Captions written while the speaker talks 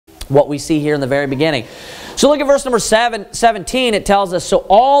what we see here in the very beginning. So look at verse number 17. It tells us, so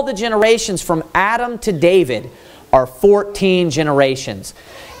all the generations from Adam to David are 14 generations.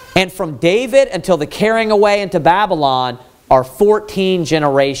 And from David until the carrying away into Babylon are 14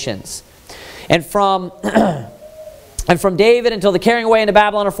 generations. And from David until the carrying away into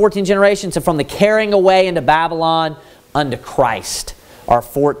Babylon are 14 generations. And from the carrying away into Babylon unto Christ are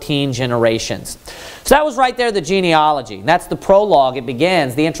 14 generations. So that was right there, the genealogy. That's the prologue. It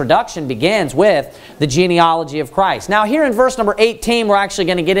begins, the introduction begins with the genealogy of Christ. Now here in verse number 18, we're actually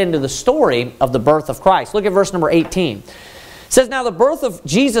going to get into the story of the birth of Christ. Look at verse number 18. It says, now the birth of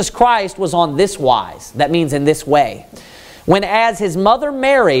Jesus Christ was on this wise. That means in this way. When as his mother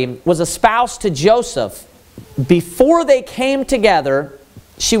Mary was espoused to Joseph, before they came together,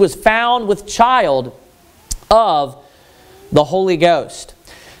 she was found with child of the Holy Ghost.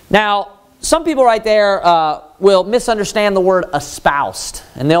 Now, some people right there will misunderstand the word espoused,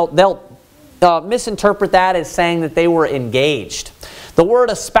 and they'll misinterpret that as saying that they were engaged. The word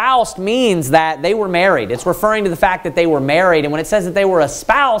espoused means that they were married. It's referring to the fact that they were married, and when it says that they were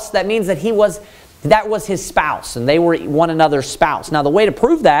espoused, that means that that was his spouse, and they were one another's spouse. Now, the way to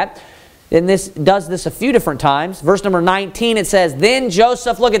prove that, and this does this a few different times, verse number 19, it says, then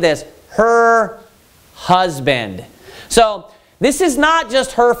Joseph, look at this, her husband. So, this is not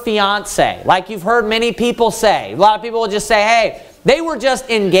just her fiance, like you've heard many people say. A lot of people will just say, hey, they were just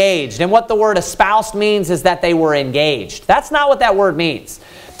engaged. And what the word espoused means is that they were engaged. That's not what that word means.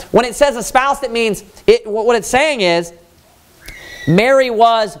 When it says espoused, it means, what it's saying is, Mary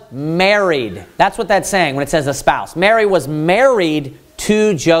was married. That's what that's saying when it says espoused. Mary was married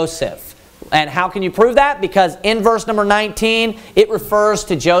to Joseph. And how can you prove that? Because in verse number 19, it refers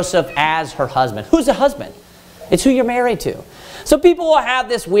to Joseph as her husband. Who's a husband? It's who you're married to. So people will have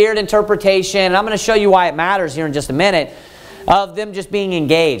this weird interpretation, and I'm going to show you why it matters here in just a minute, of them just being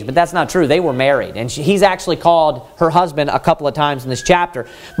engaged. But that's not true. They were married. And he's actually called her husband a couple of times in this chapter.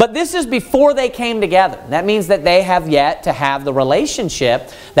 But this is before they came together. That means that they have yet to have the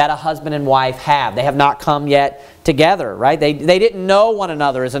relationship that a husband and wife have. They have not come yet together, right? They didn't know one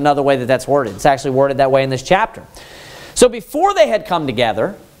another is another way that that's worded. It's actually worded that way in this chapter. So before they had come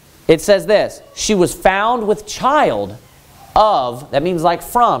together, it says this, she was found with child of, that means like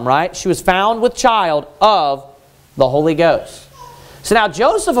from, right? She was found with child of the Holy Ghost. So now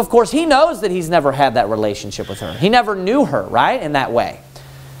Joseph, of course, he knows that he's never had that relationship with her. He never knew her, right, in that way.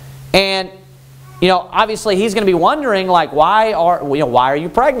 And, you know, obviously he's going to be wondering, like, why are you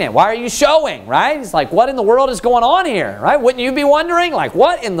pregnant? Why are you showing, right? He's like, what in the world is going on here, right? Wouldn't you be wondering, like,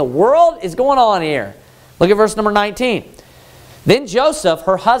 what in the world is going on here? Look at verse number 19. Then Joseph,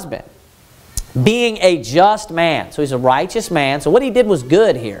 her husband, being a just man, so he's a righteous man, so what he did was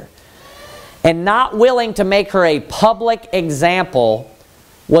good here, and not willing to make her a public example,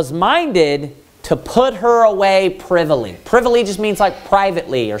 was minded to put her away privily. Privily just means like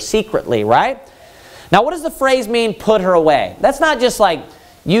privately or secretly, right? Now, what does the phrase mean, put her away? That's not just like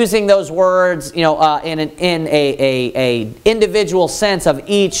using those words, you know, in a individual sense of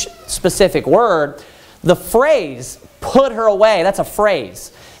each specific word. The phrase, put her away, that's a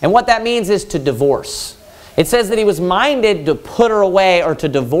phrase. And what that means is to divorce. It says that he was minded to put her away or to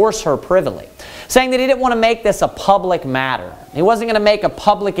divorce her privily, saying that he didn't want to make this a public matter. He wasn't going to make a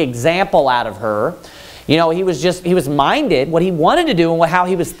public example out of her. You know, he was minded, what he wanted to do and how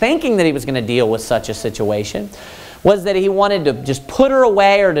he was thinking that he was going to deal with such a situation was that he wanted to just put her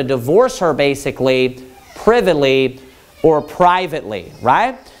away or to divorce her basically privily or privately,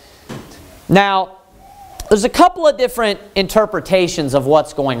 right? Now, there's a couple of different interpretations of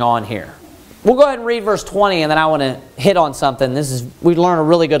what's going on here. We'll go ahead and read verse 20, and then I want to hit on something. We learn a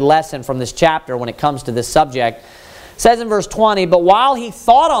really good lesson from this chapter when it comes to this subject. It says in verse 20, but while he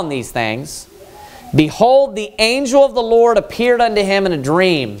thought on these things, behold, the angel of the Lord appeared unto him in a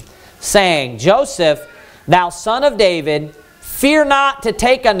dream, saying, Joseph, thou son of David, fear not to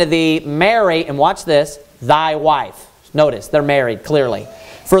take unto thee Mary, and watch this, thy wife. Notice, they're married, clearly.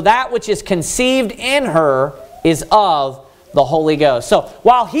 For that which is conceived in her is of the Holy Ghost. So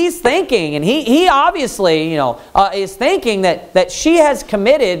while he's thinking, and he obviously, you know, is thinking that she has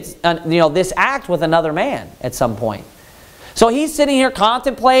committed, you know, this act with another man at some point. So he's sitting here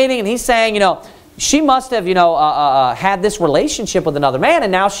contemplating, and he's saying, you know, she must have, you know, had this relationship with another man,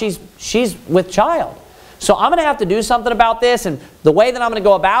 and now she's with child. So I'm going to have to do something about this, and the way that I'm going to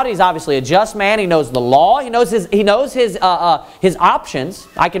go about it, he's obviously a just man. He knows the law. He knows his options.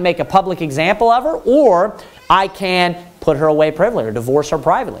 I can make a public example of her, or I can put her away privily or divorce her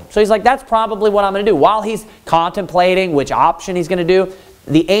privately. So he's like, that's probably what I'm going to do. While he's contemplating which option he's going to do,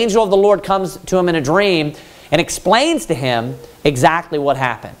 the angel of the Lord comes to him in a dream and explains to him exactly what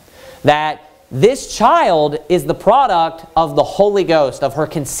happened. that this child is the product of the Holy Ghost, of her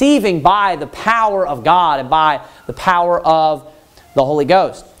conceiving by the power of God and by the power of the Holy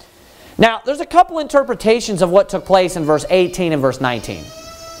Ghost. Now, there's a couple interpretations of what took place in verse 18 and verse 19.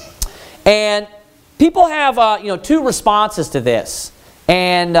 And people have two responses to this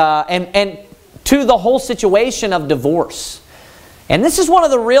and to the whole situation of divorce. And this is one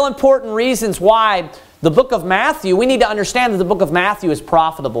of the real important reasons why the book of Matthew, we need to understand that the book of Matthew is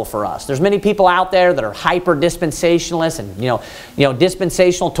profitable for us. There's many people out there that are hyper-dispensationalists and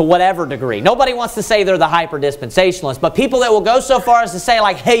dispensational to whatever degree. Nobody wants to say they're the hyper-dispensationalists, but people that will go so far as to say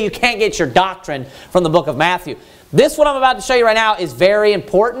like, hey, you can't get your doctrine from the book of Matthew. This, what I'm about to show you right now, is very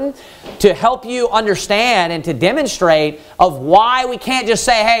important to help you understand and to demonstrate of why we can't just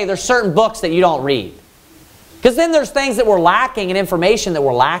say, hey, there's certain books that you don't read. Because then there's things that we're lacking and information that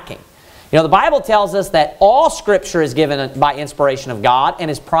we're lacking. The Bible tells us that all Scripture is given by inspiration of God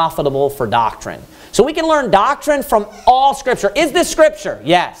and is profitable for doctrine. So we can learn doctrine from all Scripture. Is this Scripture?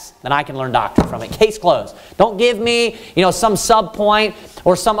 Yes. Then I can learn doctrine from it. Case closed. Don't give me, some sub-point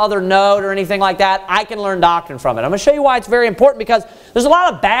or some other note or anything like that. I can learn doctrine from it. I'm going to show you why it's very important, because there's a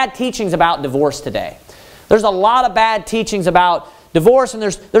lot of bad teachings about divorce today. There's a lot of bad teachings about divorce, and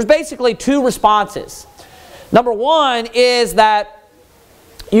there's basically two responses. Number one is that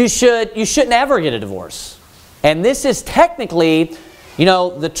you should never get a divorce. And this is technically,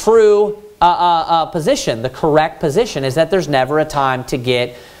 the true position. The correct position is that there's never a time to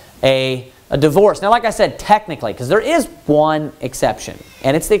get a divorce. Now, like I said, technically, because there is one exception.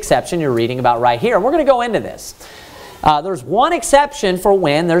 And it's the exception you're reading about right here. And we're going to go into this. There's one exception for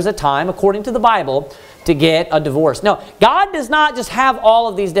when there's a time, according to the Bible, to get a divorce. No, God does not just have all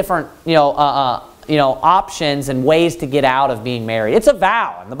of these different, options and ways to get out of being married. It's a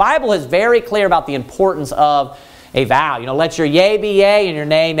vow. And the Bible is very clear about the importance of a vow. Let your yea be yea and your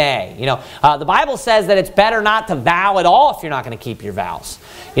nay, nay. The Bible says that it's better not to vow at all if you're not going to keep your vows.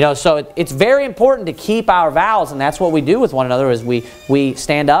 So it's very important to keep our vows, and that's what we do with one another, is we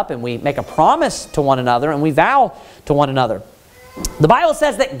stand up and we make a promise to one another and we vow to one another. The Bible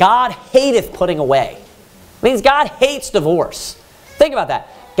says that God hateth putting away. It means God hates divorce. Think about that.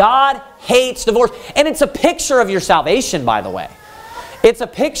 God hates divorce. And it's a picture of your salvation, by the way. It's a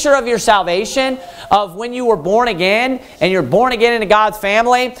picture of your salvation, of when you were born again, and you're born again into God's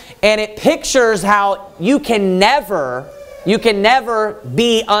family, and it pictures how you can never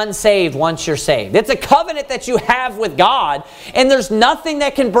be unsaved once you're saved. It's a covenant that you have with God, and there's nothing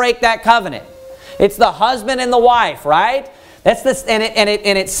that can break that covenant. It's the husband and the wife, right? That's this, and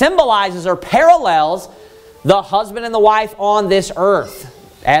it symbolizes or parallels the husband and the wife on this earth,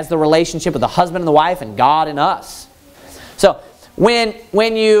 as the relationship with the husband and the wife and God and us. So when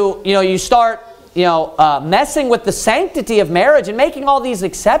you start messing with the sanctity of marriage and making all these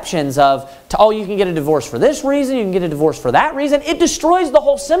exceptions you can get a divorce for this reason, you can get a divorce for that reason, it destroys the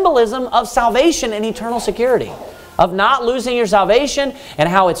whole symbolism of salvation and eternal security, of not losing your salvation and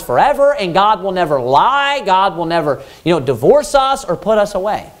how it's forever, and God will never lie, God will never divorce us or put us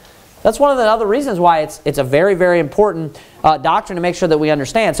away. That's one of the other reasons why it's a very, very important doctrine to make sure that we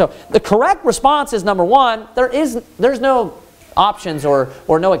understand. So the correct response is, number one, there's no options or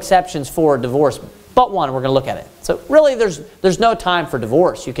no exceptions for divorce, but one. We're going to look at it. So really, there's no time for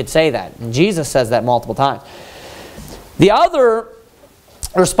divorce. You could say that, and Jesus says that multiple times. The other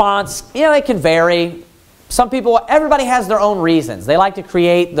response, it can vary. Everybody has their own reasons. They like to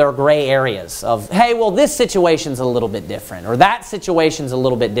create their gray areas of, hey, well, this situation's a little bit different, or that situation's a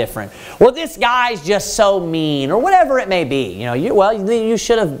little bit different, or this guy's just so mean, or whatever it may be. You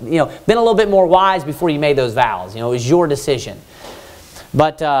should have, been a little bit more wise before you made those vows. It was your decision.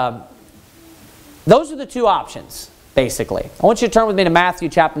 But those are the two options, basically. I want you to turn with me to Matthew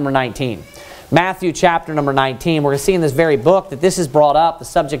chapter number 19. Matthew chapter number 19. We're going to see in this very book that this is brought up, the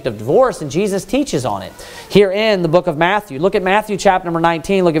subject of divorce, and Jesus teaches on it here in the book of Matthew. Look at Matthew chapter number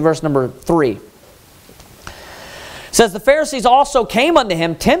 19. Look at verse number 3. It says, the Pharisees also came unto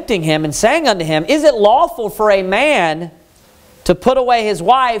him, tempting him, and saying unto him, is it lawful for a man to put away his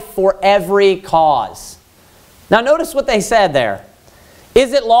wife for every cause? Now notice what they said there.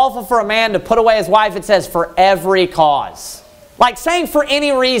 Is it lawful for a man to put away his wife? It says for every cause. Like saying for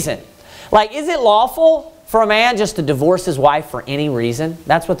any reason. Like, is it lawful for a man just to divorce his wife for any reason?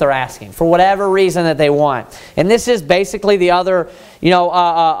 That's what they're asking, for whatever reason that they want. And this is basically the other,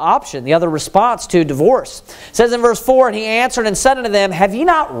 option, the other response to divorce. It says in verse 4, and he answered and said unto them, have ye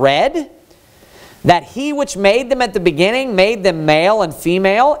not read that he which made them at the beginning made them male and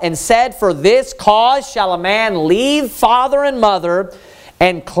female, and said, for this cause shall a man leave father and mother,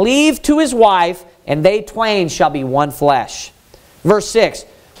 and cleave to his wife, and they twain shall be one flesh. Verse 6,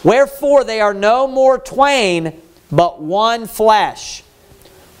 Wherefore they are no more twain, but one flesh.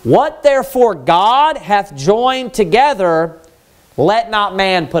 What therefore God hath joined together, let not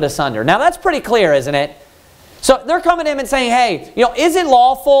man put asunder. Now that's pretty clear, isn't it? So they're coming to him and saying, hey, is it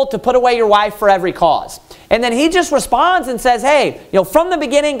lawful to put away your wife for every cause? And then he just responds and says, hey, from the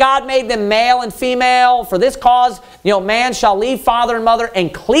beginning God made them male and female. For this cause, man shall leave father and mother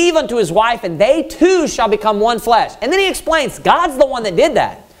and cleave unto his wife, and they two shall become one flesh. And then he explains, God's the one that did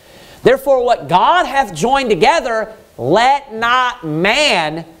that. Therefore, what God hath joined together, let not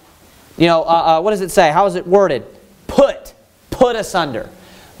man, what does it say? How is it worded? Put asunder.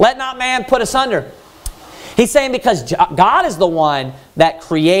 Let not man put asunder. He's saying because God is the one that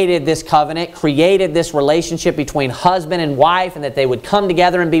created this covenant, created this relationship between husband and wife, and that they would come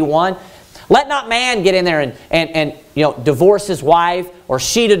together and be one. Let not man get in there and divorce his wife, or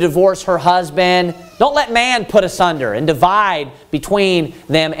she to divorce her husband. Don't let man put asunder and divide between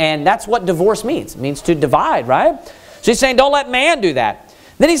them. And that's what divorce means. It means to divide, right? So he's saying don't let man do that.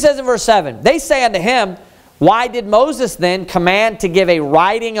 Then he says in verse 7, they say unto him, why did Moses then command to give a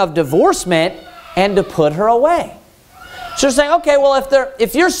writing of divorcement and to put her away? So they're saying, okay, well,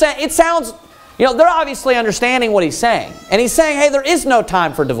 if you're saying, it sounds, they're obviously understanding what he's saying. And he's saying, hey, there is no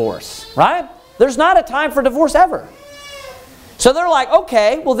time for divorce, right? There's not a time for divorce ever. So they're like,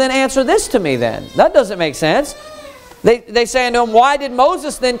 okay, well then answer this to me then. That doesn't make sense. They say unto him, why did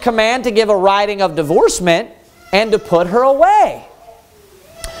Moses then command to give a writing of divorcement and to put her away?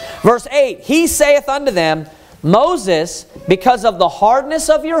 Verse 8, he saith unto them, Moses, because of the hardness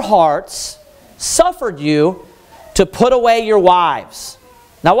of your hearts, suffered you to put away your wives.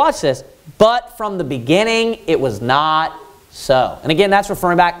 Now watch this. But from the beginning it was not so. And again, that's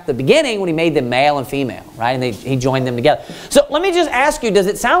referring back to the beginning when he made them male and female, right? And he joined them together. So let me just ask you, does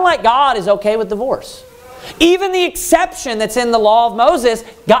it sound like God is okay with divorce? Even the exception that's in the law of Moses,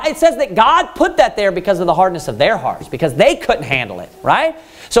 it says that God put that there because of the hardness of their hearts, because they couldn't handle it, right?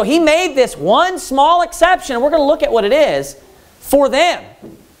 So he made this one small exception, and we're going to look at what it is, for them.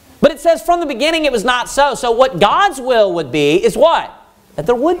 But it says from the beginning it was not so. So what God's will would be is what? That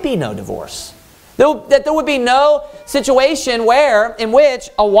there would be no divorce. That there would be no situation in which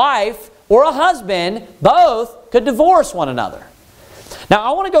a wife or a husband both could divorce one another. Now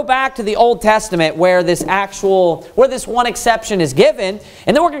I want to go back to the Old Testament where this one exception is given,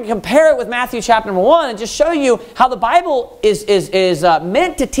 and then we're going to compare it with Matthew chapter number 1 and just show you how the Bible is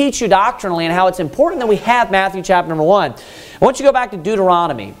meant to teach you doctrinally, and how it's important that we have Matthew chapter number 1. I want you to go back to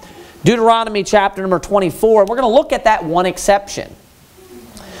Deuteronomy. Deuteronomy chapter number 24. We're going to look at that one exception.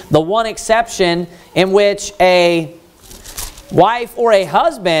 The one exception in which a wife or a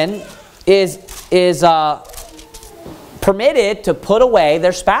husband is permitted to put away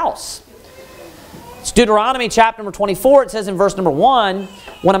their spouse. It's Deuteronomy chapter number 24. It says in verse number 1,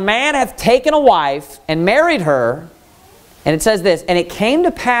 when a man hath taken a wife and married her, and it says this, and it came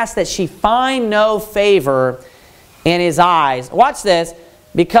to pass that she find no favor in his eyes. Watch this.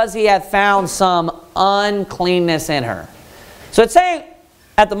 Because he hath found some uncleanness in her. So it's saying,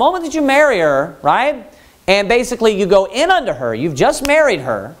 at the moment that you marry her, right, and basically you go in unto her, you've just married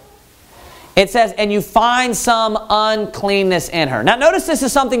her, it says, and you find some uncleanness in her. Now notice this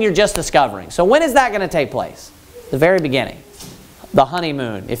is something you're just discovering. So when is that going to take place? The very beginning. The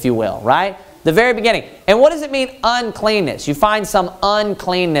honeymoon, if you will, right? The very beginning. And what does it mean, uncleanness? You find some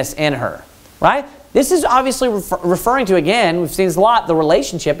uncleanness in her, right? This is obviously referring to, again, we've seen this a lot, the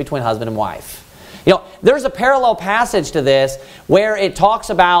relationship between husband and wife. There's a parallel passage to this where it talks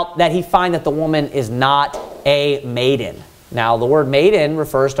about that he find that the woman is not a maiden. Now, the word maiden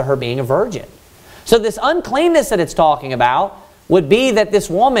refers to her being a virgin. So this uncleanness that it's talking about would be that this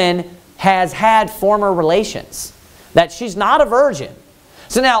woman has had former relations, that she's not a virgin.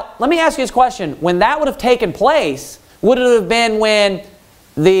 So now, let me ask you this question. When that would have taken place, would it have been when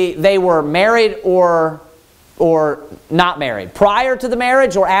they were married or not married? Prior to the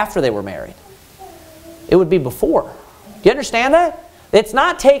marriage or after they were married? It would be before. Do you understand that? It's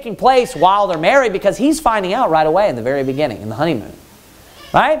not taking place while they're married, because he's finding out right away in the very beginning, in the honeymoon.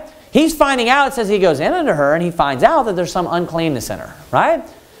 Right? He's finding out, it says he goes in unto her and he finds out that there's some uncleanness in her. Right?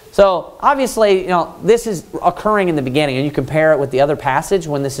 So obviously, this is occurring in the beginning, and you compare it with the other passage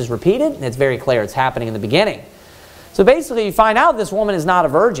when this is repeated, and it's very clear it's happening in the beginning. So basically you find out this woman is not a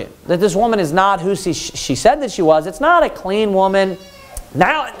virgin, that this woman is not who she said that she was. It's not a clean woman.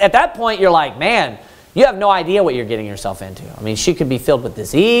 Now at that point you're like, man, you have no idea what you're getting yourself into. I mean, she could be filled with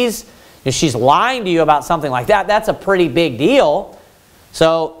disease. If she's lying to you about something like that, that's a pretty big deal.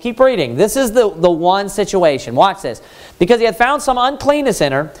 So keep reading. This is the one situation. Watch this. Because he had found some uncleanness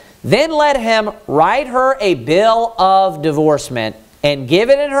in her, then let him write her a bill of divorcement and give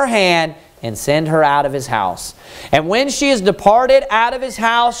it in her hand, and send her out of his house. And when she is departed out of his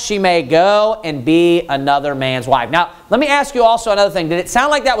house, she may go and be another man's wife. Now, let me ask you also another thing. Did it sound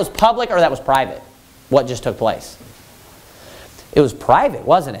like that was public or that was private? What just took place? It was private,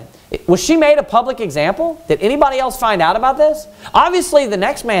 wasn't it? Was she made a public example? Did anybody else find out about this? Obviously, the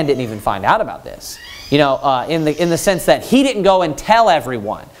next man didn't even find out about this. You know, in the sense that he didn't go and tell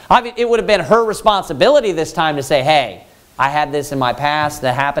everyone. I mean, it would have been her responsibility this time to say, hey, I had this in my past,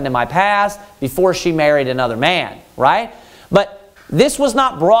 that happened in my past, before she married another man, right? But this was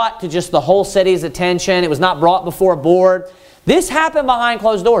not brought to just the whole city's attention. It was not brought before a board. This happened behind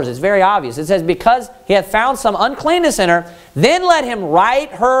closed doors. It's very obvious. It says, because he hath found some uncleanness in her, then let him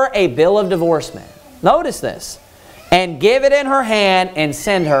write her a bill of divorcement. Notice this. And give it in her hand and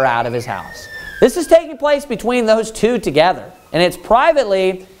send her out of his house. This is taking place between those two together. And it's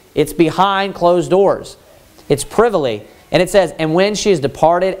privately, it's behind closed doors. It's privily. And it says, and when she is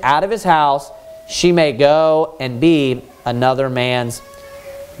departed out of his house, she may go and be another man's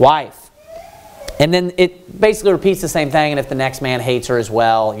wife. And then it basically repeats the same thing. And if the next man hates her as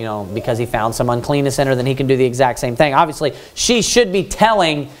well, you know, because he found some uncleanness in her, then he can do the exact same thing. Obviously, she should be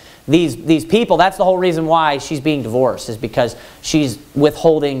telling these people. That's the whole reason why she's being divorced, is because she's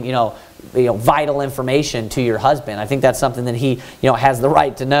withholding, vital information to your husband. I think that's something that he, has the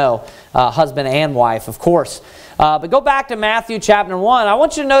right to know, husband and wife, of course. But go back to Matthew chapter 1. I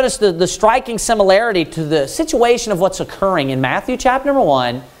want you to notice the striking similarity to the situation of what's occurring in Matthew chapter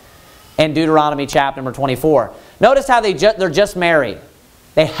 1 and Deuteronomy chapter 24. Notice how they're just married.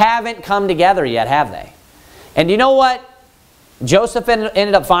 They haven't come together yet, have they? And you know what Joseph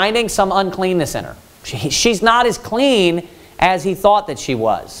ended up finding? Some uncleanness in her. She's not as clean as he thought that she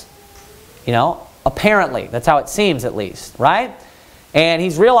was. Apparently. That's how it seems, at least, right? And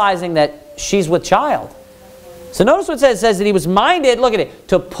he's realizing that she's with child. So notice what it says. It says that he was minded, look at it,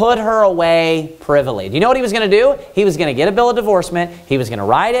 to put her away privily. Do you know what he was going to do? He was going to get a bill of divorcement. He was going to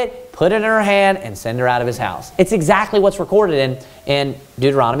write it, put it in her hand, and send her out of his house. It's exactly what's recorded in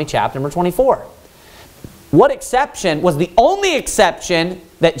Deuteronomy chapter number 24. What exception was the only exception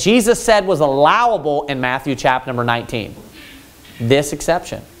that Jesus said was allowable in Matthew chapter number 19? This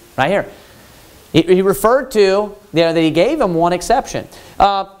exception, right here. He referred to that he gave him one exception.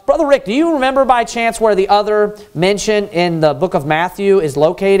 Brother Rick, do you remember by chance where the other mention in the book of Matthew is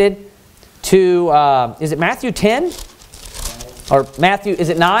located? Is it Matthew 10? Or Matthew, is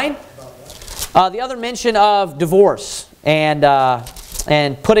it 9? The other mention of divorce and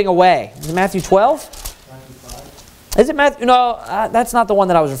putting away. Is it Matthew 12? Is it Matthew? No, that's not the one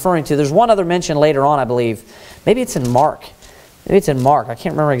that I was referring to. There's one other mention later on, I believe. Maybe it's in Mark. Maybe it's in Mark. I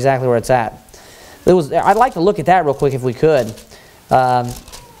can't remember exactly where it's at. I'd like to look at that real quick if we could.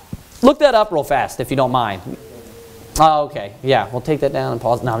 Look that up real fast if you don't mind. Oh, okay. Yeah, we'll take that down and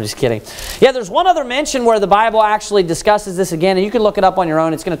pause. No, I'm just kidding. Yeah, there's one other mention where the Bible actually discusses this again, and you can look it up on your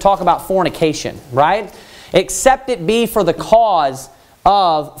own. It's going to talk about fornication, right? Except it be for the cause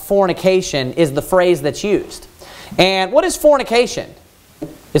of fornication is the phrase that's used. And what is fornication?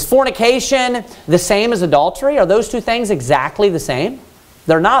 Is fornication the same as adultery? Are those two things exactly the same?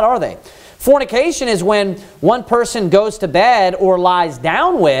 They're not, are they? Fornication is when one person goes to bed or lies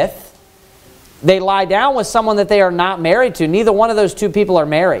down with, they lie down with someone that they are not married to. Neither one of those two people are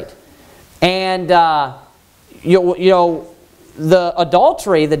married. And, the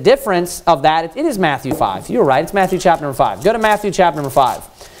adultery, the difference of that, it is Matthew 5. You're right, it's Matthew chapter number 5. Go to Matthew chapter number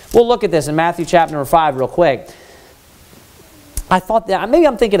 5. We'll look at this in Matthew chapter number 5 real quick. I thought that, maybe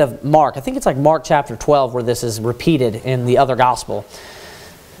I'm thinking of Mark. I think it's like Mark chapter 12 where this is repeated in the other gospel.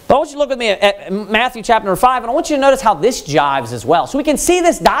 But I want you to look with me at Matthew chapter number 5, and I want you to notice how this jives as well. So we can see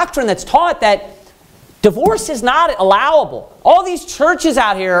this doctrine that's taught that divorce is not allowable. All these churches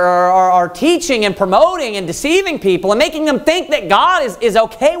out here are teaching and promoting and deceiving people and making them think that God is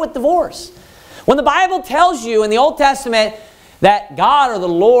okay with divorce. When the Bible tells you in the Old Testament that God or the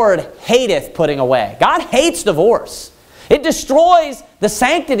Lord hateth putting away. God hates divorce. It destroys the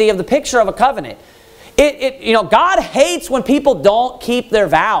sanctity of the picture of a covenant. God hates when people don't keep their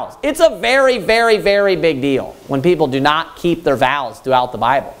vows. It's a very, very, very big deal when people do not keep their vows throughout the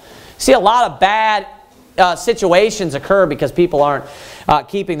Bible. See, a lot of bad situations occur because people aren't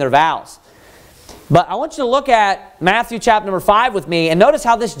keeping their vows. But I want you to look at Matthew chapter number 5 with me and notice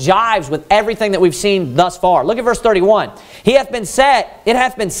how this jives with everything that we've seen thus far. Look at verse 31. It hath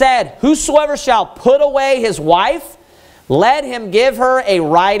been said, whosoever shall put away his wife, let him give her a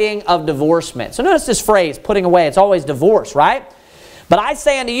writing of divorcement. So notice this phrase, putting away. It's always divorce, right? But I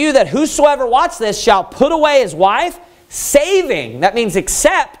say unto you that whosoever, watch this, shall put away his wife, saving, that means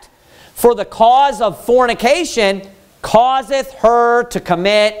except, for the cause of fornication, causeth her to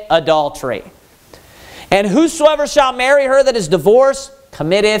commit adultery. And whosoever shall marry her that is divorced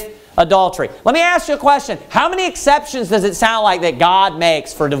committeth adultery. Let me ask you a question. How many exceptions does it sound like that God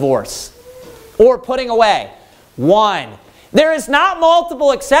makes for divorce or putting away? One. There is not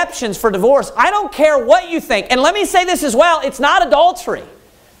multiple exceptions for divorce. I don't care what you think. And let me say this as well. It's not adultery.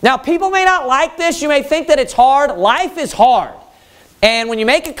 Now, people may not like this. You may think that it's hard. Life is hard. And when you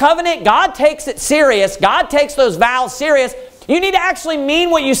make a covenant, God takes it serious. God takes those vows serious. You need to actually mean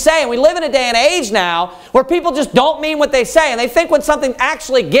what you say. And we live in a day and age now where people just don't mean what they say. And they think when something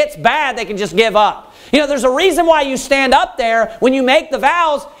actually gets bad, they can just give up. You know, there's a reason why you stand up there when you make the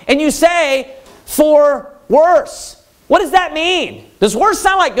vows and you say, for worse. What does that mean? Does worse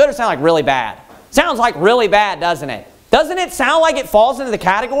sound like good or sound like really bad? Sounds like really bad, doesn't it? Doesn't it sound like it falls into the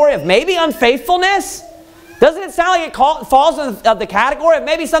category of maybe unfaithfulness? Doesn't it sound like it falls into the category of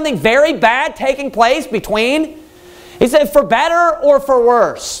maybe something very bad taking place between? He said, for better or for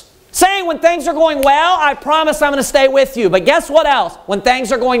worse. Saying when things are going well, I promise I'm going to stay with you. But guess what else? When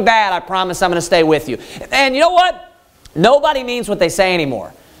things are going bad, I promise I'm going to stay with you. And you know what? Nobody means what they say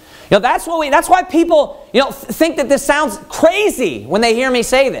anymore. You know, that's why people, think that this sounds crazy when they hear me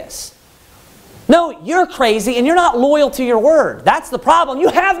say this. No, you're crazy and you're not loyal to your word. That's the problem. You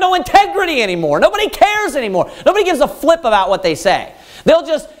have no integrity anymore. Nobody cares anymore. Nobody gives a flip about what they say. They'll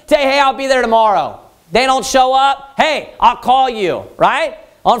just say, hey, I'll be there tomorrow. They don't show up. Hey, I'll call you, right?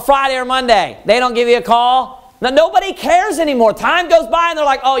 On Friday or Monday. They don't give you a call. Now, nobody cares anymore. Time goes by and they're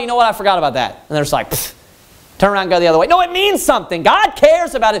like, oh, you know what? I forgot about that. And they're just like, pfft. Turn around and go the other way. No, it means something. God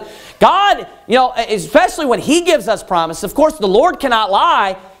cares about it. God, especially when He gives us promises. Of course, the Lord cannot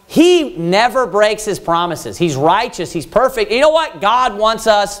lie. He never breaks His promises. He's righteous. He's perfect. And you know what? God wants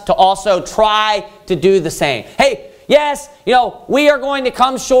us to also try to do the same. Hey, yes, we are going to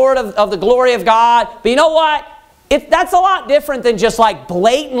come short of the glory of God. But you know what? That's a lot different than just like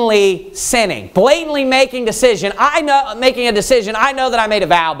blatantly sinning. Blatantly making a decision. I know that I made a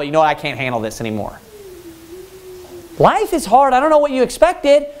vow, but you know what? I can't handle this anymore. Life is hard. I don't know what you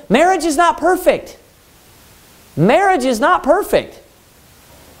expected. Marriage is not perfect. Marriage is not perfect.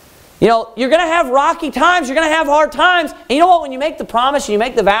 You're going to have rocky times. You're going to have hard times. And you know what? When you make the promise, you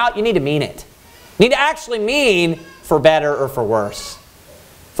make the vow, you need to mean it. You need to actually mean for better or for worse.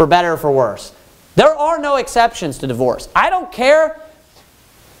 For better or for worse. There are no exceptions to divorce. I don't care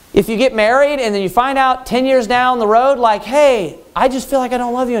if you get married and then you find out 10 years down the road, like, hey, I just feel like I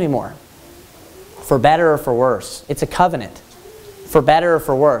don't love you anymore. For better or for worse. It's a covenant. For better or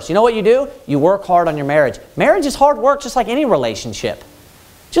for worse. You know what you do? You work hard on your marriage. Marriage is hard work just like any relationship.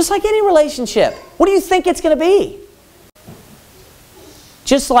 Just like any relationship. What do you think it's going to be?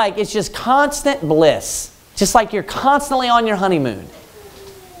 Just like it's just constant bliss. Just like you're constantly on your honeymoon.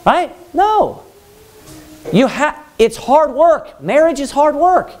 Right? No. It's hard work. Marriage is hard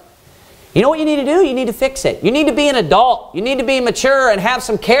work. You know what you need to do? You need to fix it. You need to be an adult. You need to be mature and have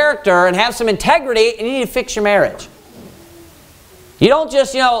some character and have some integrity, and you need to fix your marriage. You don't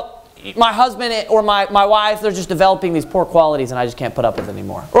just, my husband or my wife, they're just developing these poor qualities and I just can't put up with it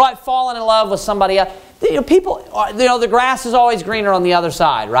anymore. Or I've fallen in love with somebody else. People, the grass is always greener on the other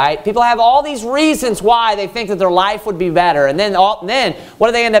side, right? People have all these reasons why they think that their life would be better. And then what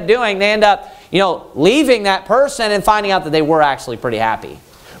do they end up doing? They end up, leaving that person and finding out that they were actually pretty happy.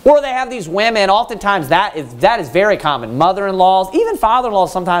 Or they have these women, oftentimes that is very common. Mother-in-laws, even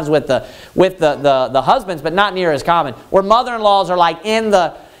father-in-laws sometimes with the husbands, but not near as common. Where mother-in-laws are like in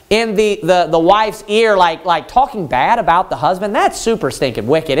the wife's ear, like talking bad about the husband. That's super stinking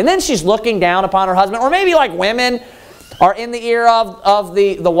wicked. And then she's looking down upon her husband. Or maybe like women are in the ear of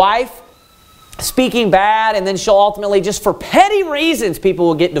the wife speaking bad, and then she'll ultimately, just for petty reasons, people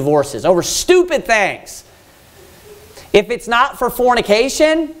will get divorces over stupid things. If it's not for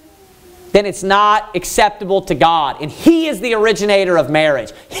fornication, then it's not acceptable to God. And He is the originator of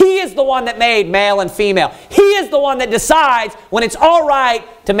marriage. He is the one that made male and female. He is the one that decides when it's all right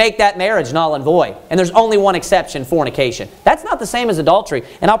to make that marriage null and void. And there's only one exception, fornication. That's not the same as adultery,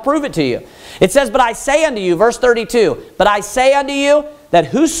 and I'll prove it to you. It says, but I say unto you, verse 32, but I say unto you that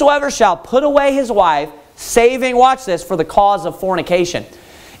whosoever shall put away his wife, saving, watch this, for the cause of fornication.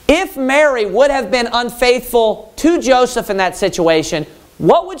 If Mary would have been unfaithful to Joseph in that situation,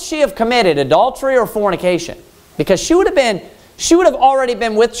 what would she have committed, adultery or fornication? Because she would have already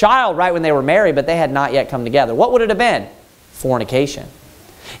been with child right when they were married, but they had not yet come together. What would it have been? Fornication.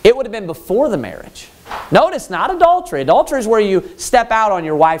 It would have been before the marriage. Notice, not adultery. Adultery is where you step out on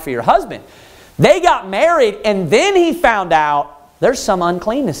your wife or your husband. They got married, and then he found out there's some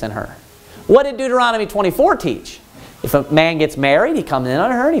uncleanness in her. What did Deuteronomy 24 teach? If a man gets married, he comes in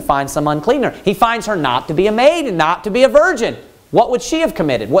on her and he finds some unclean in her. He finds her not to be a maid and not to be a virgin. What would she have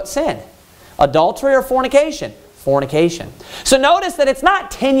committed? What sin? Adultery or fornication? Fornication. So notice that it's not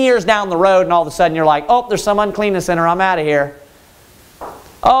 10 years down the road and all of a sudden you're like, oh, there's some uncleanness in her, I'm out of here.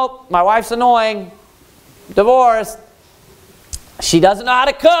 Oh, my wife's annoying. Divorced. She doesn't know how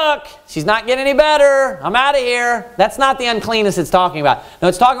to cook. She's not getting any better. I'm out of here. That's not the uncleanness it's talking about. No,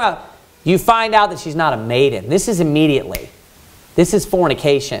 it's talking about you find out that she's not a maiden. This is immediately. This is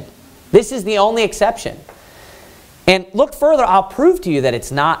fornication. This is the only exception. And look further, I'll prove to you that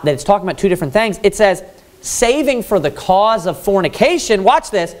it's not, that it's talking about two different things. It says, saving for the cause of fornication, watch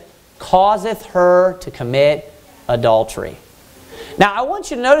this, causeth her to commit adultery. Now, I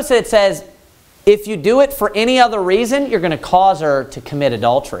want you to notice that it says, if you do it for any other reason, you're going to cause her to commit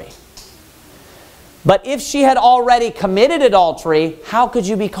adultery. But if she had already committed adultery, how could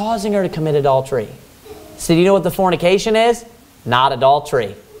you be causing her to commit adultery? So do you know what the fornication is? Not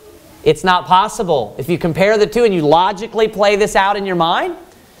adultery. It's not possible. If you compare the two and you logically play this out in your mind,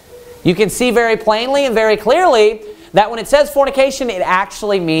 you can see very plainly and very clearly that when it says fornication, it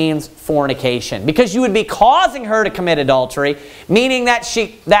actually means fornication. Because you would be causing her to commit adultery, meaning that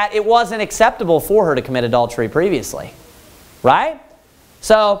it wasn't acceptable for her to commit adultery previously. Right?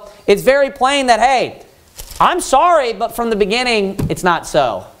 So it's very plain that, hey, I'm sorry, but from the beginning, it's not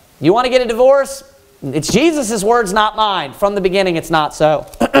so. You want to get a divorce? It's Jesus' words, not mine. From the beginning, it's not so.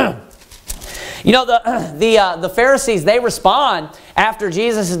 You know, the Pharisees, they respond after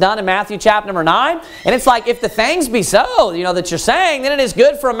Jesus is done in Matthew chapter number 9. And it's like, if the things be so, you know, that you're saying, then it is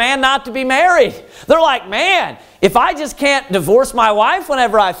good for a man not to be married. They're like, man, if I just can't divorce my wife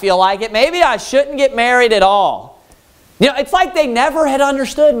whenever I feel like it, maybe I shouldn't get married at all. You know, it's like they never had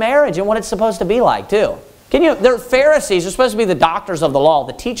understood marriage and what it's supposed to be like, too. They're Pharisees. They're supposed to be the doctors of the law,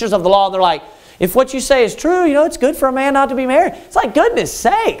 the teachers of the law. They're like, if what you say is true, you know, it's good for a man not to be married. It's like, goodness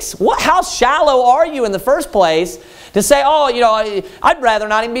sakes, how shallow are you in the first place to say, oh, you know, I'd rather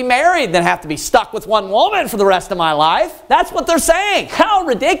not even be married than have to be stuck with one woman for the rest of my life. That's what they're saying. How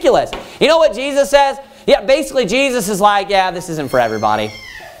ridiculous. You know what Jesus says? Yeah, basically Jesus is like, yeah, this isn't for everybody.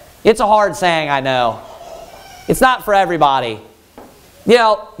 It's a hard saying, I know. It's not for everybody. You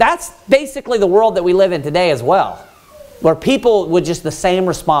know, that's basically the world that we live in today as well, where people would just the same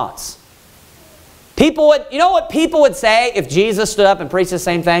response. People would, you know what people would say if Jesus stood up and preached the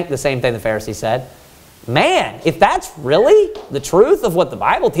same thing the Pharisees said? Man, if that's really the truth of what the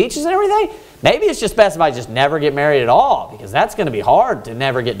Bible teaches and everything, maybe it's just best if I just never get married at all, because that's going to be hard to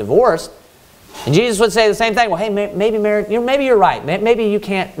never get divorced. And Jesus would say the same thing. Well, hey, maybe marriage, you know, maybe you're right. Maybe you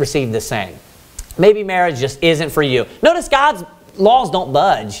can't receive this saying. Maybe marriage just isn't for you. Notice God's laws don't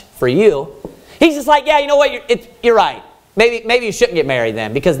budge for you. He's just like, yeah, you know what? You're right. Maybe you shouldn't get married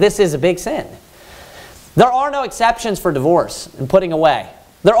then, because this is a big sin. There are no exceptions for divorce and putting away.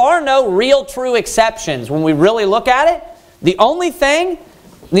 There are no real true exceptions when we really look at it. The only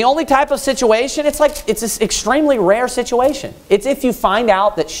type of situation, it's an extremely rare situation. It's if you find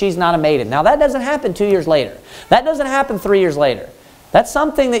out that she's not a maiden. Now that doesn't happen 2 years later. That doesn't happen 3 years later. That's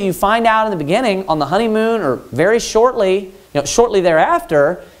something that you find out in the beginning on the honeymoon or very shortly, shortly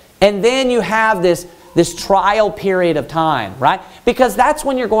thereafter, and then you have this trial period of time, right? Because that's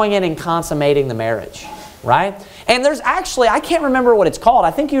when you're going in and consummating the marriage, right? And there's actually, I can't remember what it's called.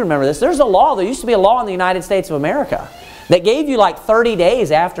 I think you remember this. There's a law, there used to be a law in the United States of America that gave you like 30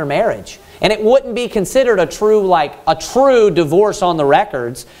 days after marriage. And it wouldn't be considered a true divorce on the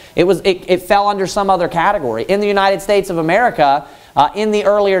records. It fell under some other category. In the United States of America, in the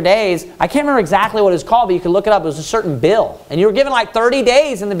earlier days, I can't remember exactly what it was called, but you can look it up. It was a certain bill. And you were given like 30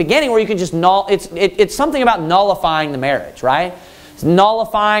 days in the beginning where you could just it's something about nullifying the marriage, right? It's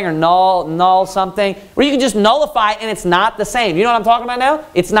nullifying or null something, where you can just nullify it and it's not the same. You know what I'm talking about now?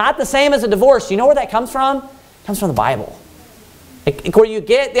 It's not the same as a divorce. You know where that comes from? It comes from the Bible. Where you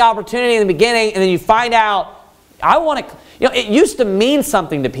get the opportunity in the beginning and then you find out, it used to mean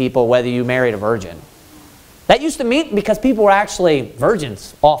something to people whether you married a virgin. That used to mean, because people were actually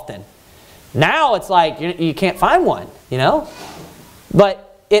virgins often. Now it's like you can't find one, you know?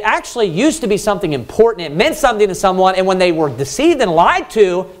 But it actually used to be something important. It meant something to someone, and when they were deceived and lied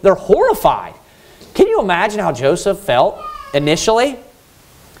to, they're horrified. Can you imagine how Joseph felt initially?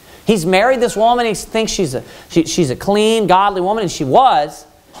 He's married this woman. He thinks she's a clean, godly woman, and she was.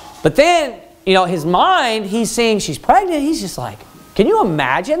 But then, his mind, he's seeing she's pregnant. He's just like, can you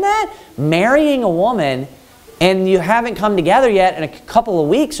imagine that? Marrying a woman, and you haven't come together yet, and a couple of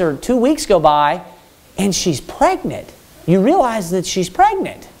weeks or 2 weeks go by, and she's pregnant. You realize that she's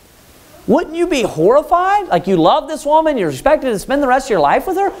pregnant. Wouldn't you be horrified? Like you love this woman, you're expected to spend the rest of your life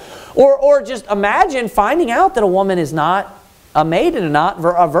with her? Or just imagine finding out that a woman is not a maiden and not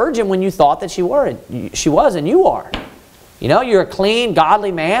a virgin when you thought that she was and you are. You know, you're a clean,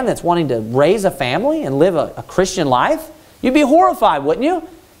 godly man that's wanting to raise a family and live a Christian life. You'd be horrified, wouldn't you?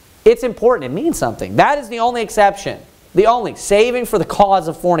 It's important. It means something. That is the only exception. The only. Saving for the cause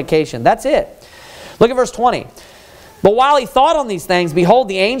of fornication. That's it. Look at verse 20. But while he thought on these things, behold,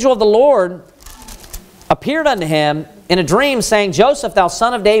 the angel of the Lord appeared unto him in a dream, saying, Joseph, thou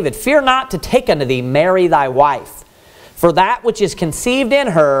son of David, fear not to take unto thee Mary thy wife, for that which is conceived in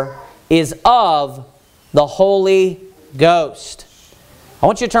her is of the Holy Ghost. I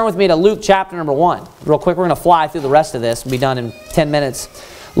want you to turn with me to Luke chapter number 1. Real quick, we're going to fly through the rest of this. We'll be done in 10 minutes.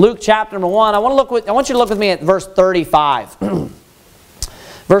 Luke chapter number 1. I want you to look with me at verse 35.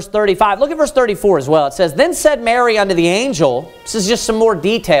 Verse 35. Look at verse 34 as well. It says, Then said Mary unto the angel, this is just some more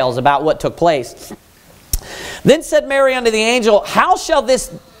details about what took place. Then said Mary unto the angel, How shall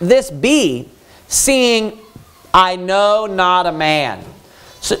this be, seeing I know not a man?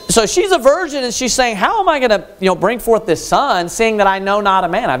 So she's a virgin and she's saying, how am I going to bring forth this son, seeing that I know not a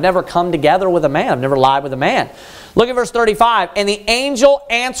man? I've never come together with a man. I've never lied with a man. Look at verse 35. And the angel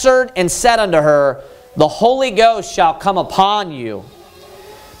answered and said unto her, The Holy Ghost shall come upon you.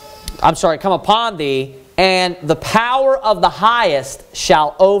 Come upon thee, and the power of the highest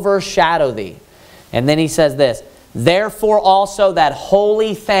shall overshadow thee. And then he says this, Therefore also that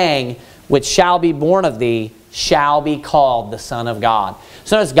holy thing which shall be born of thee shall be called the Son of God.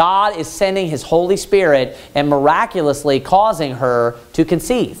 So as God is sending His Holy Spirit and miraculously causing her to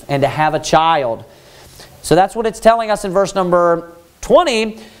conceive and to have a child. So that's what it's telling us in verse number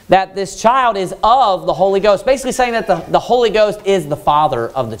 20, that this child is of the Holy Ghost. Basically saying that the Holy Ghost is the father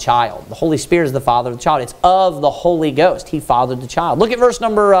of the child. The Holy Spirit is the father of the child. It's of the Holy Ghost. He fathered the child. Look at verse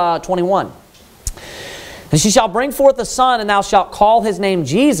number 21. And she shall bring forth a son, and thou shalt call his name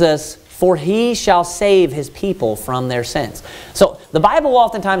Jesus, for he shall save his people from their sins. So the Bible will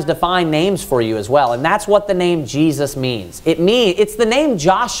oftentimes define names for you as well, and that's what the name Jesus means. It's the name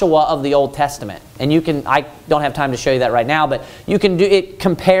Joshua of the Old Testament. And I don't have time to show you that right now, but you can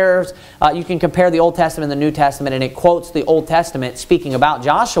compare the Old Testament and the New Testament, and it quotes the Old Testament speaking about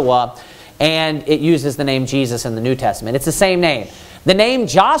Joshua, and it uses the name Jesus in the New Testament. It's the same name. The name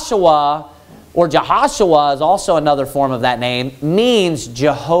Joshua, or Jehoshua is also another form of that name, means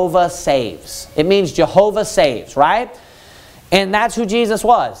Jehovah saves. It means Jehovah saves, right? And that's who Jesus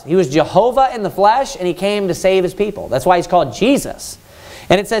was. He was Jehovah in the flesh, and He came to save His people. That's why He's called Jesus.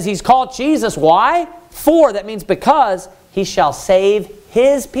 And it says He's called Jesus. Why? For, that means because He shall save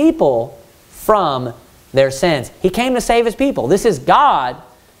His people from their sins. He came to save His people. This is God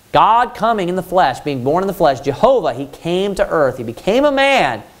coming in the flesh, being born in the flesh. Jehovah, He came to earth. He became a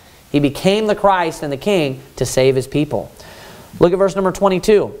man. He became the Christ and the King to save His people. Look at verse number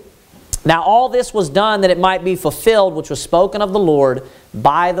 22. Now all this was done that it might be fulfilled, which was spoken of the Lord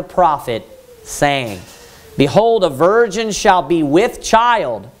by the prophet, saying, Behold, a virgin shall be with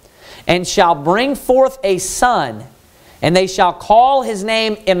child, and shall bring forth a son, and they shall call his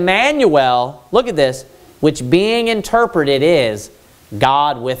name Emmanuel. Look at this, which being interpreted is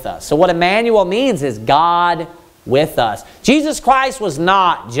God with us. So what Emmanuel means is God with us. Jesus Christ was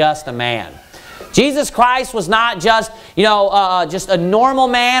not just a man. Jesus Christ was not just, just a normal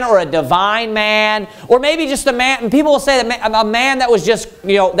man or a divine man, or maybe just a man. And people will say that a man that was just,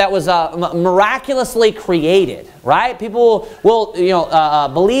 that was miraculously created, right? People will,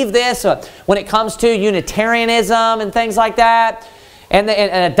 believe this when it comes to Unitarianism and things like that, and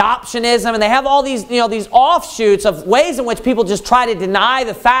adoptionism, and they have all these, these offshoots of ways in which people just try to deny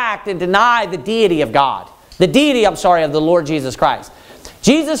the fact and deny the deity of God. The deity, of the Lord Jesus Christ.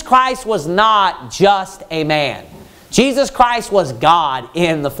 Jesus Christ was not just a man. Jesus Christ was God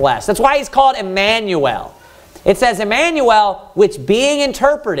in the flesh. That's why He's called Emmanuel. It says Emmanuel, which being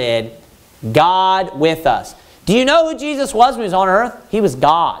interpreted, God with us. Do you know who Jesus was when He was on earth? He was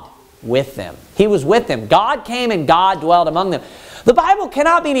God with them. He was with them. God came and God dwelled among them. The Bible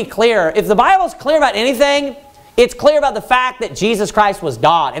cannot be any clearer. If the Bible is clear about anything, it's clear about the fact that Jesus Christ was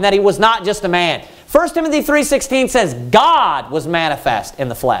God and that He was not just a man. 1 Timothy 3:16 says God was manifest in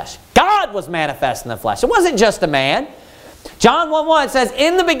the flesh. God was manifest in the flesh. It wasn't just a man. John 1:1 says,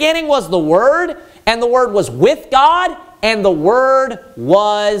 In the beginning was the Word, and the Word was with God, and the Word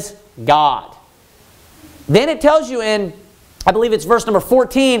was God. Then it tells you in, I believe it's verse number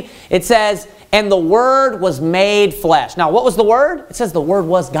 14, it says, And the Word was made flesh. Now what was the Word? It says the Word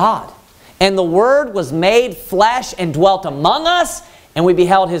was God. And the Word was made flesh and dwelt among us, and we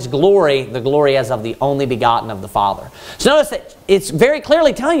beheld his glory, the glory as of the only begotten of the Father. So notice that it's very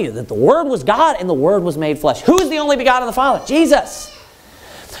clearly telling you that the Word was God and the Word was made flesh. Who is the only begotten of the Father? Jesus.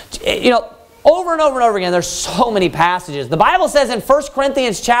 You know, over and over and over again, there's so many passages. The Bible says in 1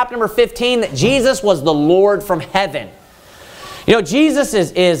 Corinthians chapter number 15 that Jesus was the Lord from heaven. You know, Jesus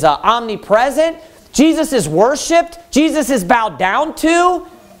is omnipresent. Jesus is worshipped. Jesus is bowed down to.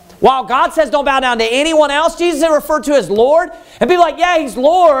 While God says don't bow down to anyone else, Jesus is referred to as Lord. And people are like, yeah, he's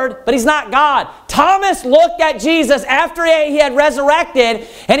Lord, but he's not God. Thomas looked at Jesus after he had resurrected,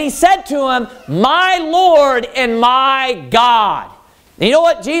 and he said to him, my Lord and my God. And you know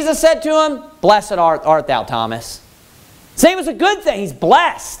what Jesus said to him? Blessed art thou, Thomas. Saying it was a good thing. He's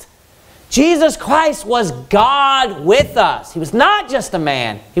blessed. Jesus Christ was God with us. He was not just a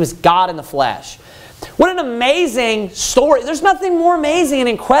man. He was God in the flesh. What an amazing story. There's nothing more amazing and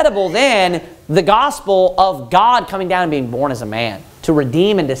incredible than the gospel of God coming down and being born as a man to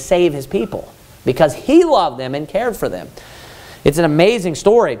redeem and to save his people because he loved them and cared for them. It's an amazing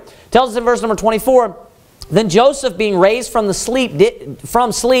story. It tells us in verse number 24, then Joseph, being raised from sleep,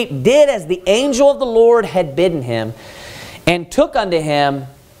 did as the angel of the Lord had bidden him, and took unto him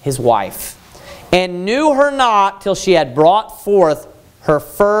his wife, and knew her not till she had brought forth her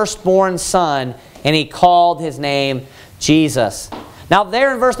firstborn son, and he called his name Jesus. Now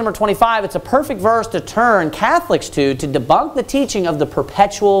there in verse number 25, it's a perfect verse to turn Catholics to debunk the teaching of the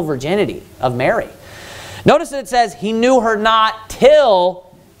perpetual virginity of Mary. Notice that it says, he knew her not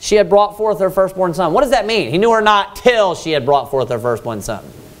till she had brought forth her firstborn son. What does that mean? He knew her not till she had brought forth her firstborn son.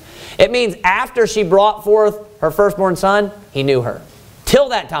 It means after she brought forth her firstborn son, he knew her. Till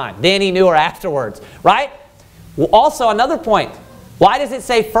that time. Then he knew her afterwards. Right? Also, another point. Why does it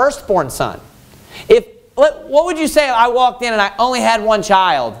say firstborn son? What would you say if I walked in and I only had one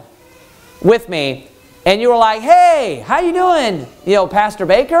child with me, and you were like, hey, how you doing, you know, Pastor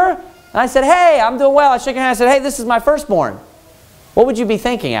Baker? And I said, hey, I'm doing well. I shook your hand. I said, hey, this is my firstborn. What would you be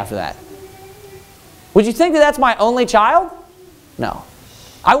thinking after that? Would you think that that's my only child? No.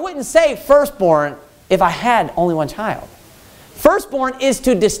 I wouldn't say firstborn if I had only one child. Firstborn is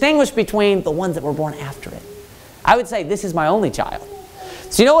to distinguish between the ones that were born after it. I would say this is my only child.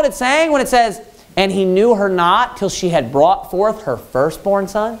 So you know what it's saying when it says, and he knew her not till she had brought forth her firstborn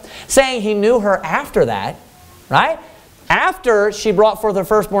son? Saying he knew her after that, right? After she brought forth her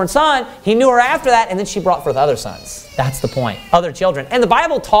firstborn son, he knew her after that, and then she brought forth other sons. That's the point. Other children. And the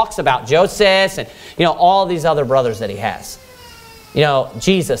Bible talks about Joseph and, you know, all these other brothers that he has. You know,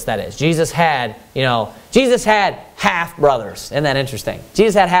 Jesus, that is. Jesus had half brothers. Isn't that interesting?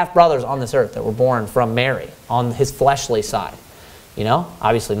 Jesus had half brothers on this earth that were born from Mary on his fleshly side. You know,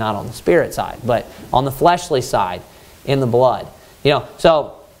 obviously not on the spirit side, but on the fleshly side, in the blood. You know,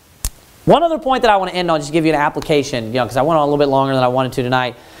 so one other point that I want to end on, just give you an application, you know, because I went on a little bit longer than I wanted to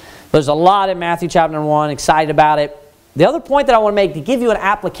tonight. There's a lot in Matthew chapter 1, excited about it. The other point that I want to make to give you an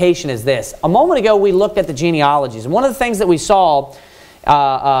application is this. A moment ago, we looked at the genealogies, and one of the things that we saw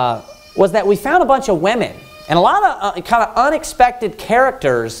was that we found a bunch of women and a lot of kind of unexpected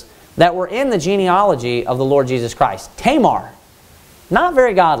characters that were in the genealogy of the Lord Jesus Christ. Tamar. Not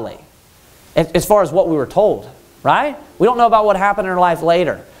very godly, as far as what we were told, right? We don't know about what happened in her life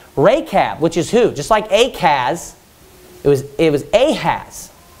later. Rahab, which is who? Just like Achaz, it was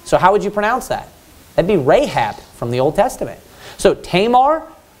Ahaz. So how would you pronounce that? That'd be Rahab from the Old Testament. So Tamar,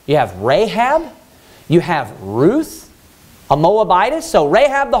 you have Rahab, you have Ruth, a Moabitess. So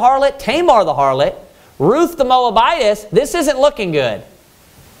Rahab the harlot, Tamar the harlot, Ruth the Moabitess. This isn't looking good.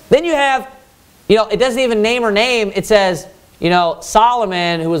 Then you have, you know, it doesn't even name her name. It says, you know,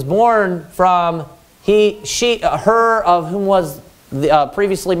 Solomon, who was born from her of whom was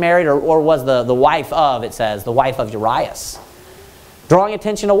previously married or was the wife of, it says, the wife of Urias. Drawing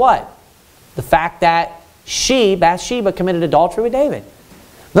attention to what? The fact that Bathsheba, committed adultery with David.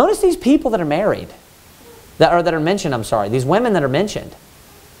 Notice these people that are married, that are mentioned, I'm sorry, these women that are mentioned.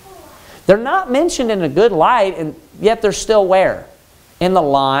 They're not mentioned in a good light, and yet they're still where? In the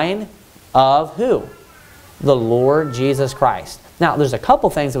line of who? The Lord Jesus Christ. Now, there's a couple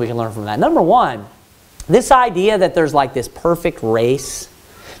things that we can learn from that. Number one, this idea that there's like this perfect race,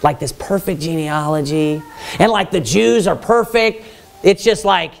 like this perfect genealogy, and like the Jews are perfect. It's just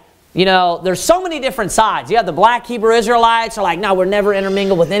like, you know, there's so many different sides. You have the black Hebrew Israelites are like, no, we're never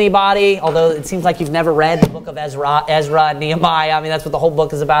intermingled with anybody, although it seems like you've never read the book of Ezra and Nehemiah. I mean, that's what the whole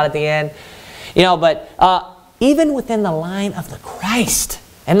book is about at the end. You know, but even within the line of the Christ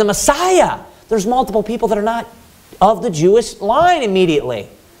and the Messiah, there's multiple people that are not of the Jewish line immediately.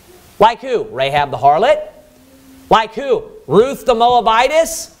 Like who? Rahab the harlot. Like who? Ruth the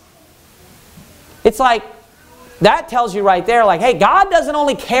Moabitess. It's like, that tells you right there, like, hey, God doesn't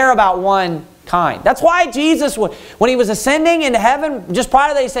only care about one kind. That's why Jesus, when he was ascending into heaven, just prior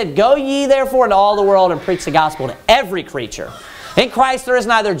to that, he said, go ye therefore into all the world and preach the gospel to every creature. In Christ there is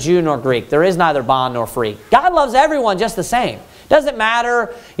neither Jew nor Greek. There is neither bond nor free. God loves everyone just the same. Doesn't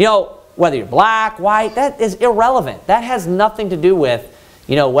matter, whether you're black, white, that is irrelevant. That has nothing to do with,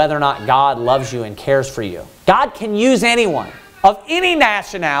 whether or not God loves you and cares for you. God can use anyone of any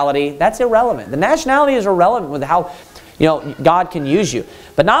nationality. That's irrelevant. The nationality is irrelevant with how, God can use you.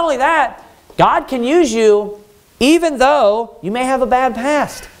 But not only that, God can use you even though you may have a bad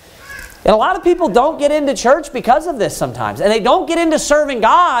past. And a lot of people don't get into church because of this sometimes. And they don't get into serving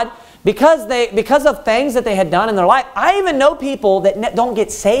God because of things that they had done in their life. I even know people that don't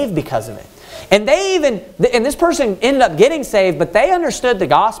get saved because of it. And this person ended up getting saved, but they understood the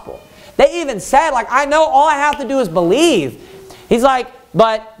gospel. They even said, like, I know all I have to do is believe. He's like,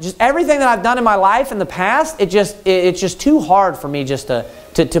 but just everything that I've done in my life in the past, it's just too hard for me just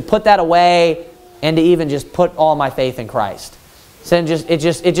to put that away and to even just put all my faith in Christ. So it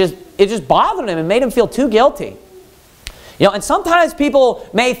just bothered him and made him feel too guilty. And sometimes people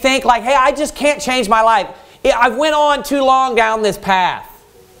may think like, hey, I just can't change my life. I've went on too long down this path.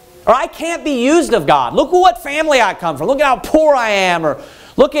 Or I can't be used of God. Look at what family I come from. Look at how poor I am. Or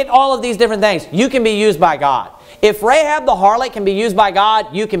look at all of these different things. You can be used by God. If Rahab the harlot can be used by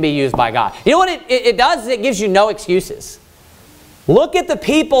God, you can be used by God. You know what it does? It gives you no excuses. Look at the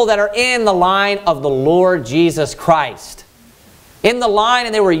people that are in the line of the Lord Jesus Christ. In the line,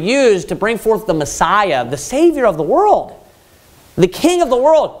 and they were used to bring forth the Messiah, the Savior of the world. The King of the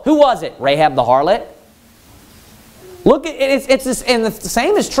world. Who was it? Rahab the harlot. Look at it's and the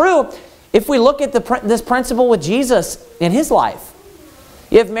same is true if we look at this principle with Jesus in his life.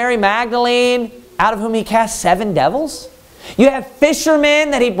 You have Mary Magdalene, out of whom he cast 7 devils. You have fishermen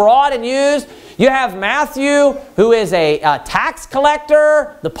that he brought and used. You have Matthew, who is a tax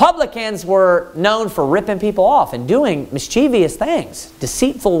collector. The publicans were known for ripping people off and doing mischievous things,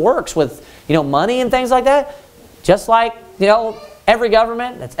 deceitful works with money and things like that. Just like every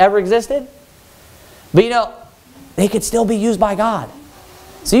government that's ever existed. But they could still be used by God.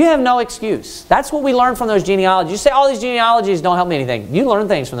 So you have no excuse. That's what we learn from those genealogies. You say all these genealogies don't help me anything. You learn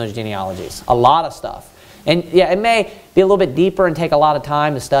things from those genealogies. A lot of stuff. And yeah, it may be a little bit deeper and take a lot of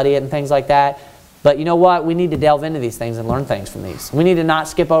time to study it and things like that. But you know what? We need to delve into these things and learn things from these. We need to not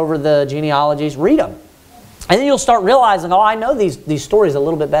skip over the genealogies. Read them. And then you'll start realizing, oh, I know these stories a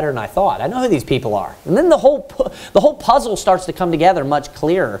little bit better than I thought. I know who these people are. And then the whole puzzle starts to come together much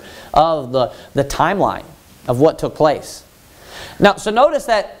clearer of the timeline of what took place. Now, so notice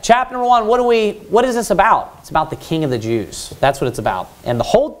that chapter number 1, what is this about? It's about the King of the Jews. That's what it's about. And the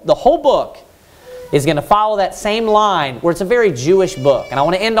whole book is going to follow that same line where it's a very Jewish book. And I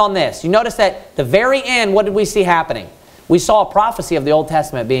want to end on this. You notice that at the very end, what did we see happening? We saw a prophecy of the Old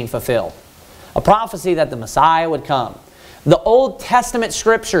Testament being fulfilled. A prophecy that the Messiah would come. The Old Testament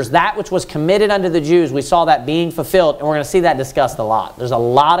scriptures, that which was committed unto the Jews, we saw that being fulfilled, and we're going to see that discussed a lot. There's a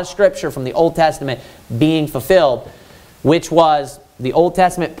lot of scripture from the Old Testament being fulfilled, which was the Old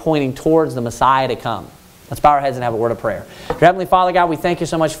Testament pointing towards the Messiah to come. Let's bow our heads and have a word of prayer. Dear Heavenly Father, God, we thank you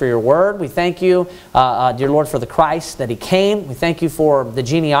so much for your word. We thank you, dear Lord, for the Christ that he came. We thank you for the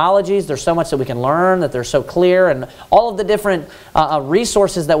genealogies. There's so much that we can learn, that they're so clear, and all of the different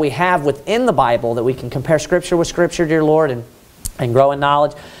resources that we have within the Bible that we can compare Scripture with Scripture, dear Lord, and grow in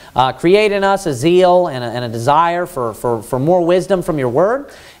knowledge. Create in us a zeal and a desire for more wisdom from your word,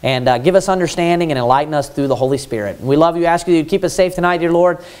 and give us understanding and enlighten us through the Holy Spirit. We love you. Ask you to keep us safe tonight, dear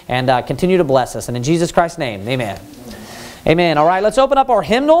Lord, and continue to bless us. And in Jesus Christ's name, amen. Amen. All right, let's open up our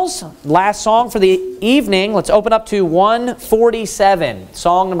hymnals. Last song for the evening. Let's open up to 147,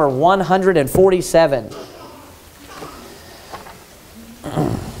 song number 147.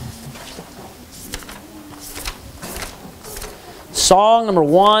 Song number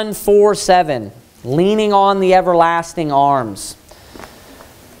 147, Leaning on the Everlasting Arms.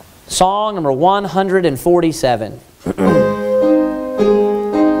 Song number 147.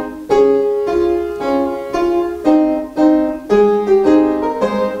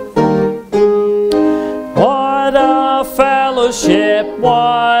 What a fellowship,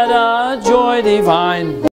 what a joy divine.